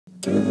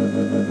Hello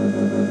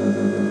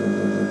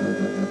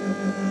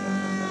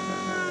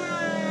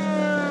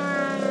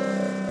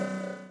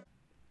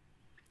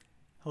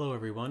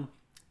everyone.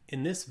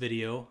 In this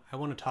video, I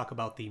want to talk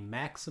about the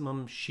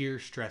maximum shear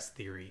stress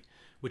theory,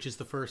 which is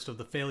the first of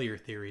the failure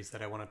theories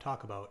that I want to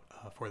talk about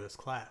for this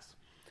class.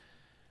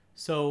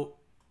 So,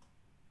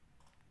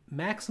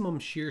 maximum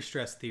shear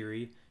stress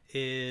theory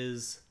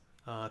is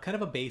kind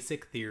of a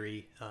basic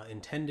theory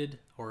intended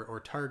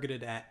or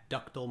targeted at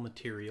ductile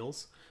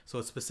materials. So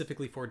it's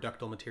specifically for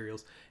ductile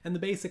materials. And the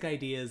basic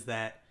idea is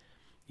that,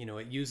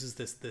 it uses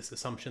this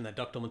assumption that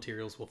ductile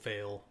materials will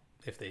fail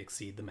if they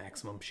exceed the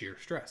maximum shear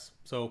stress.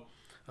 So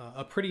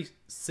a pretty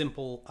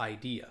simple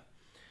idea.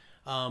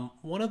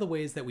 One of the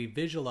ways that we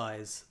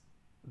visualize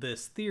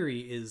this theory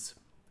is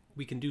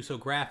we can do so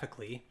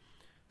graphically.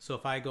 So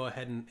if I go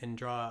ahead and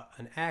draw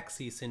an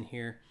axis in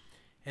here,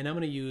 and I'm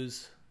going to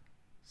use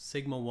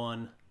sigma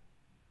 1,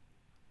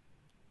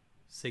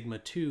 sigma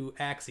 2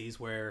 axes,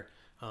 where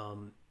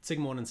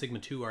sigma 1 and sigma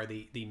 2 are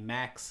the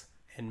max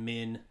and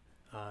min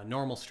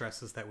normal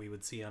stresses that we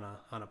would see on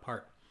a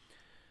part.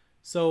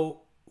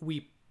 So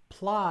we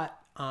plot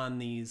on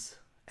these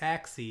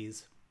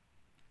axes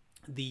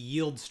the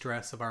yield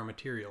stress of our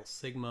materials,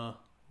 sigma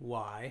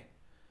y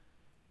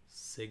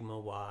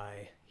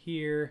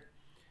here,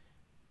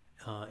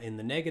 in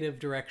the negative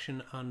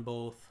direction on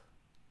both,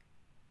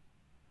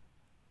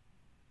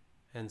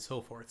 and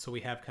so forth. So we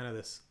have kind of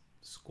this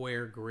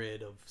square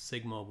grid of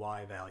sigma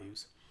y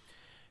values.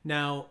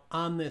 Now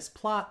on this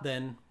plot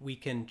then we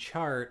can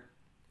chart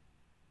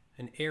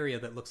an area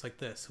that looks like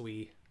this. So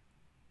we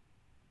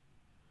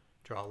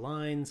draw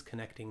lines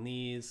connecting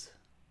these,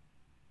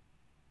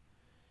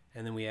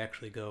 and then we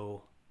actually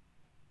go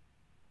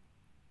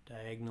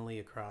diagonally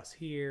across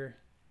here.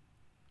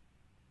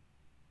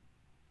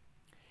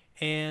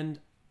 And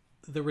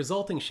the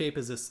resulting shape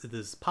is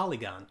this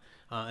polygon.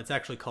 It's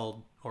actually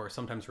called, or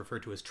sometimes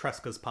referred to as,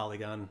 Tresca's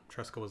polygon.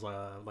 Tresca was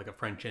like a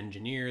French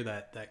engineer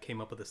that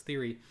came up with this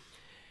theory.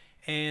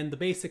 And the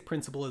basic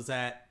principle is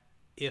that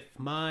if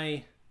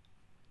my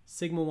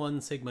sigma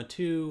 1, sigma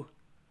 2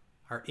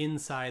 are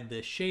inside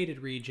this shaded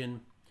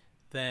region,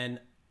 then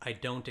I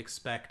don't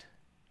expect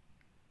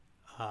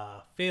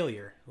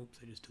failure. Oops,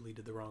 I just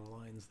deleted the wrong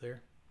lines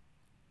there.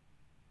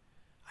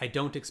 I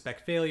don't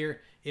expect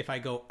failure. If I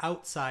go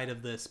outside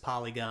of this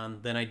polygon,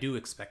 then I do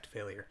expect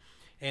failure.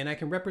 And I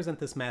can represent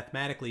this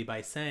mathematically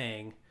by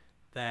saying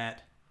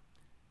that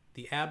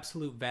the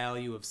absolute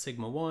value of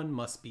sigma 1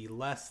 must be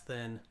less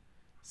than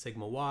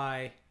sigma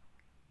y,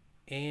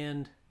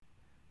 and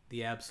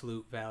the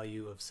absolute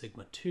value of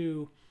sigma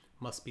 2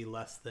 must be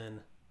less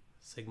than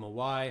sigma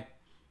y.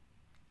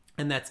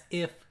 And that's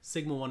if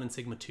sigma 1 and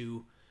sigma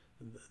 2,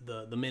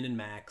 the min and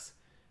max,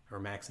 or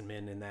max and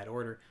min in that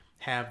order,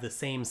 have the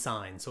same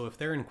sign. So if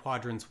they're in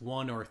quadrants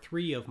 1 or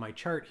 3 of my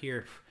chart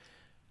here,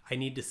 I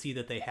need to see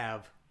that they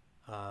have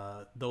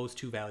those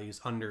two values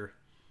under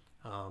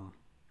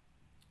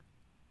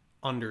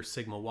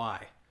sigma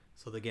y.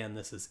 So again,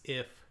 this is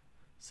if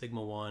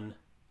sigma 1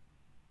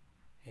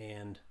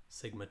 and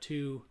sigma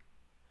 2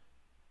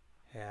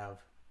 have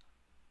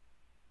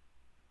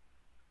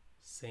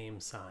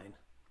same sign.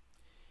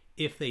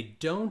 If they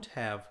don't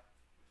have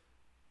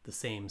the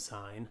same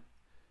sign,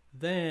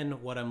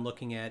 then what I'm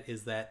looking at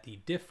is that the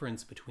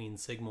difference between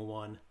sigma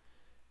 1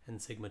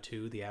 and sigma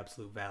 2, the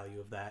absolute value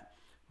of that,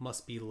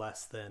 must be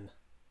less than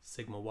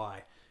sigma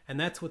y. And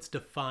that's what's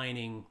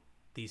defining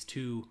these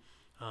two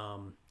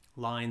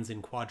lines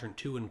in quadrant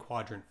 2 and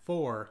quadrant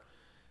 4,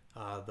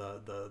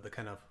 the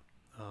kind of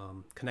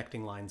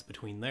connecting lines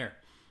between there.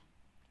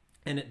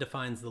 And it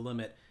defines the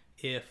limit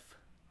if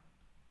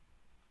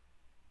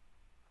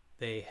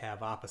they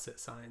have opposite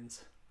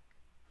signs.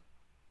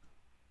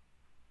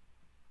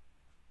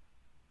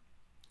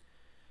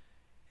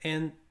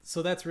 And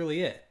so that's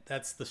really it.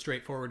 That's the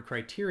straightforward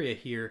criteria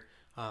here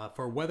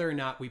for whether or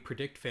not we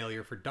predict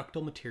failure for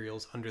ductile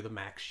materials under the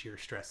max shear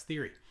stress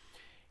theory.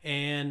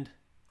 And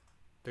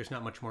there's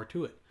not much more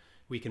to it.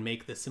 We can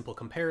make this simple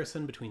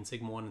comparison between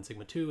sigma 1 and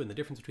sigma 2 and the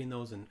difference between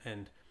those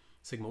and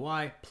sigma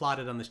y, plot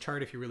it on this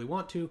chart if you really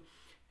want to.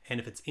 And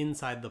if it's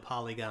inside the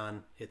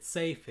polygon, it's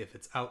safe. If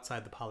it's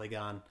outside the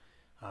polygon,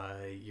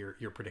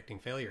 you're predicting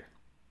failure.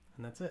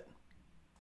 And that's it.